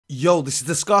Yo, this is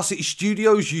the Scarcity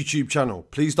Studios YouTube channel.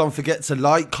 Please don't forget to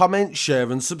like, comment, share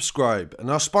and subscribe.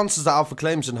 And our sponsors are Alpha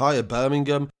Claims and Hire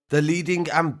Birmingham, the leading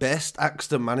and best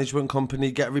accident management company.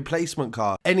 Get a replacement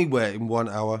car anywhere in 1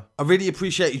 hour. I really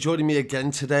appreciate you joining me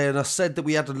again today, and I said that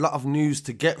we had a lot of news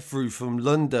to get through from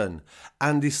London,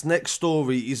 and this next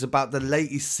story is about the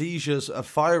latest seizures of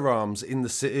firearms in the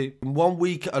city. In 1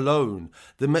 week alone,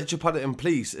 the Metropolitan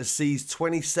Police has seized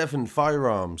 27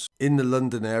 firearms in the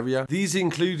London area. These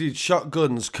included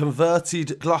shotguns,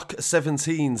 converted Glock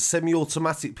 17s,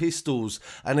 semi-automatic pistols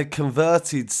and a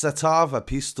converted zastava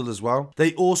pistol as well.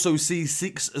 They also seized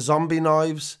 6 zombie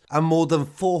knives and more than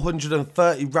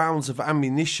 430 rounds of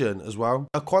ammunition as well.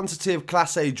 A quantity of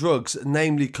Class A drugs,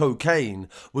 namely cocaine,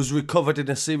 was recovered in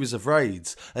a series of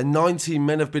raids, and 19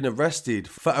 men have been arrested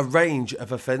for a range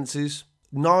of offences.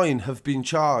 9 have been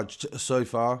charged so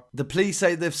far. The police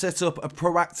say they've set up a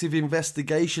proactive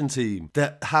investigation team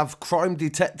that have crime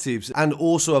detectives and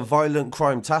also a violent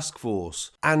crime task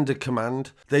force and a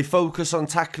command. They focus on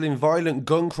tackling violent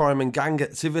gun crime and gang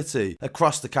activity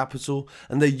across the capital,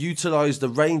 and they utilised a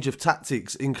range of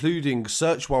tactics including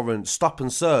search warrant, stop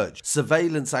and search,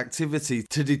 surveillance activity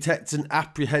to detect and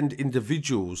apprehend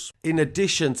individuals, in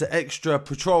addition to extra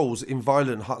patrols in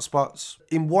violent hotspots.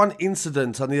 In one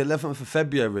incident on the 11th of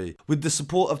February, with the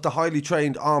support of the highly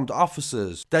trained armed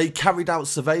officers, they carried out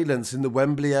surveillance in the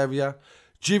Wembley area.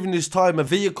 During this time, a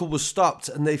vehicle was stopped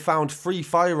and they found 3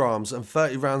 firearms and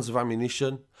 30 rounds of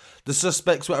ammunition. The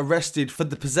suspects were arrested for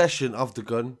the possession of the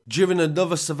gun. During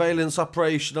another surveillance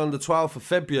operation on the 12th of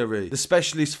February, the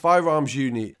Specialist Firearms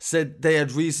Unit said they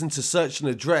had reason to search an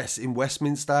address in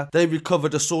Westminster. They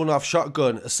recovered a sawn-off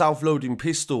shotgun, a self-loading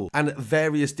pistol and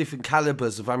various different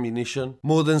calibers of ammunition,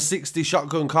 more than 60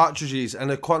 shotgun cartridges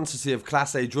and a quantity of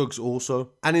Class A drugs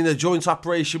also. And in a joint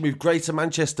operation with Greater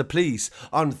Manchester Police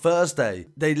on Thursday,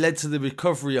 they led to the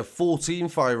recovery of 14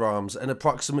 firearms and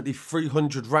approximately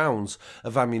 300 rounds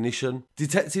of ammunition.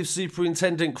 Detective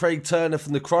Superintendent Craig Turner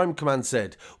from the Crime Command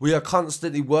said, "We are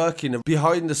constantly working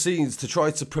behind the scenes to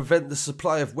try to prevent the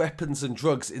supply of weapons and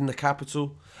drugs in the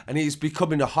capital, and it is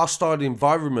becoming a hostile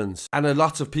environment and a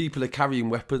lot of people are carrying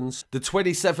weapons. The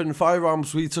 27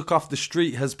 firearms we took off the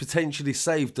street has potentially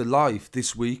saved a life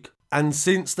this week." And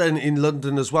since then in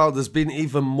London as well, there's been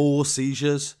even more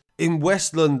seizures. In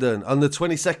West London, on the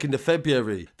 22nd of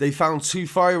February, they found 2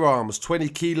 firearms, 20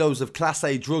 kilos of Class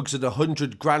A drugs and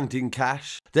 100 grand in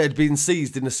cash that had been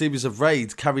seized in a series of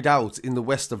raids carried out in the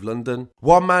west of London.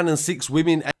 1 man and 6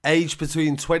 women aged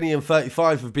between 20 and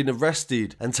 35 have been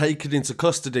arrested and taken into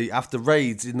custody after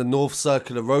raids in the North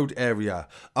Circular Road area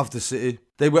of the city.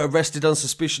 They were arrested on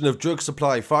suspicion of drug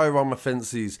supply, firearm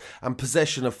offences and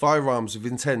possession of firearms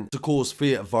with intent to cause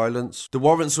fear of violence. The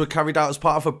warrants were carried out as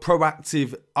part of a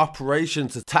proactive operation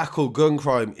to tackle gun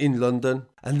crime in London.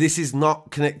 And this is not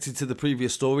connected to the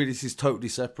previous story, this is totally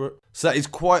separate. So that is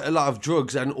quite a lot of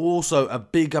drugs and also a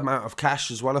big amount of cash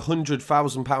as well.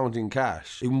 £100,000 in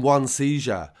cash in one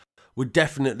seizure would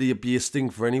definitely be a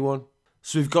sting for anyone.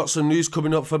 So we've got some news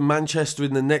coming up from Manchester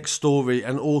in the next story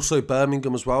and also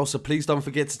Birmingham as well. So please don't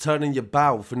forget to turn on your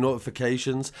bell for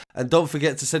notifications. And don't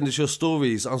forget to send us your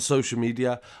stories on social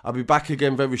media. I'll be back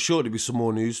again very shortly with some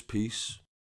more news. Peace.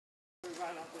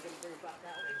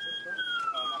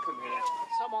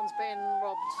 Someone's been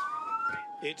robbed.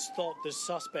 It's thought the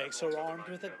suspects are armed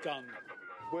with a gun.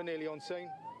 We're nearly on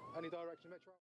scene. Any direction, Metro?